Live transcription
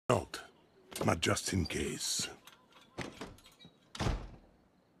Note, but just in case.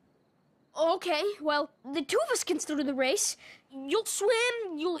 Okay, well, the two of us can still do the race. You'll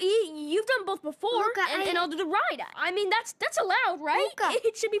swim, you'll eat. You've done both before, Luca, and I'll do the ride. I mean, that's allowed, right? Luca.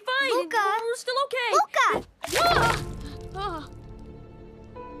 It should be fine. Luca. We're still okay. Luca!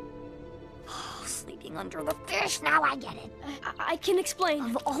 Sleeping under the fish, now I get it. I can explain.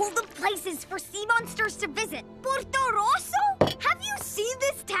 Of all the places for sea monsters to visit, Porto Rosso? Have you seen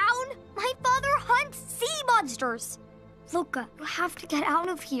this town? My father hunts sea monsters. Luca, you have to get out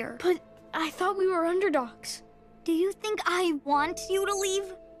of here. But I thought we were underdogs. Do you think I want you to leave?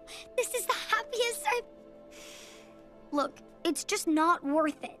 This is the happiest I've... Look, it's just not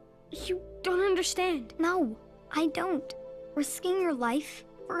worth it. You don't understand. No, I don't. Risking your life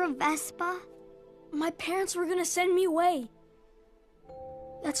for a Vespa? My parents were gonna send me away.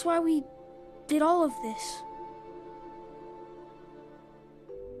 That's why we did all of this.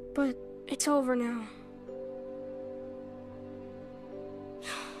 But it's over now.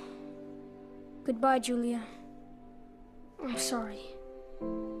 Goodbye, Julia. I'm sorry.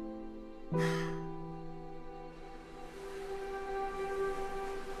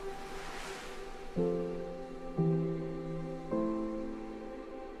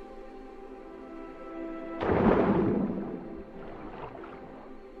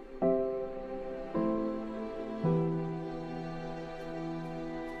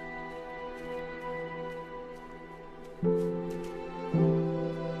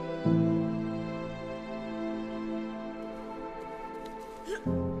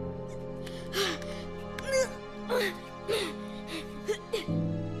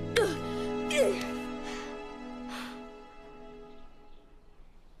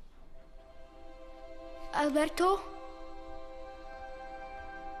 Alberto?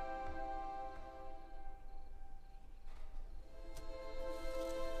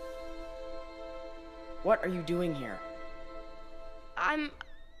 What are you doing here? I'm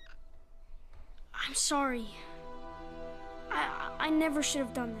sorry. I never should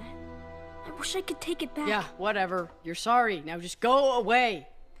have done that. I wish I could take it back. Yeah, whatever. You're sorry. Now just go away.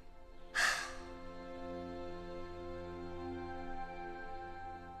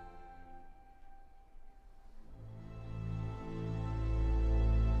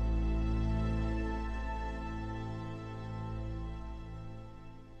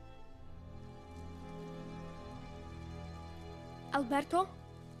 Alberto?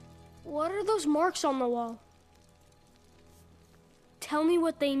 What are those marks on the wall? Tell me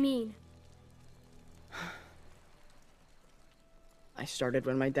what they mean. I started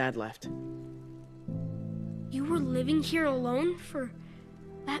when my dad left. You were living here alone for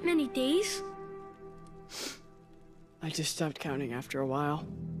that many days? I just stopped counting after a while.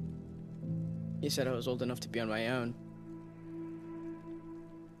 He said I was old enough to be on my own.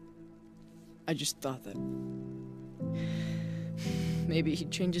 I just thought that maybe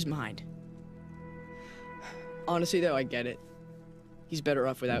he'd change his mind. Honestly, though, I get it. He's better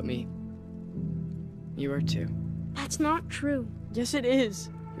off without me. You are too. That's not true. Yes, it is.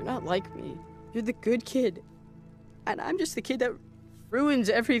 You're not like me. You're the good kid. And I'm just the kid that ruins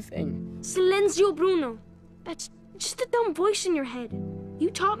everything. Silenzio, Bruno. That's just a dumb voice in your head. You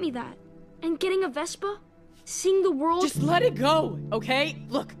taught me that. And getting a Vespa? Seeing the world... Just let it go, okay?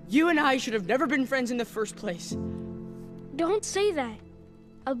 Look, you and I should have never been friends in the first place. Don't say that.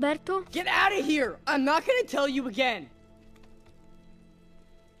 Alberto? Get out of here! I'm not gonna tell you again!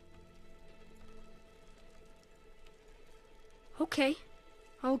 Okay,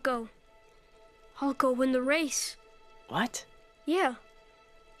 I'll go. I'll go win the race. What? Yeah.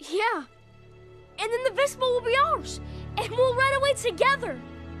 Yeah. And then the Vespa will be ours. And we'll ride away together.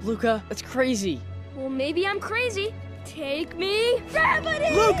 Luca, that's crazy. Well, maybe I'm crazy. Take me,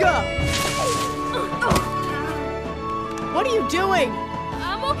 gravity! Luca! What are you doing?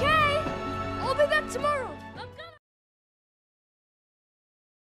 I'm okay. I'll be back tomorrow.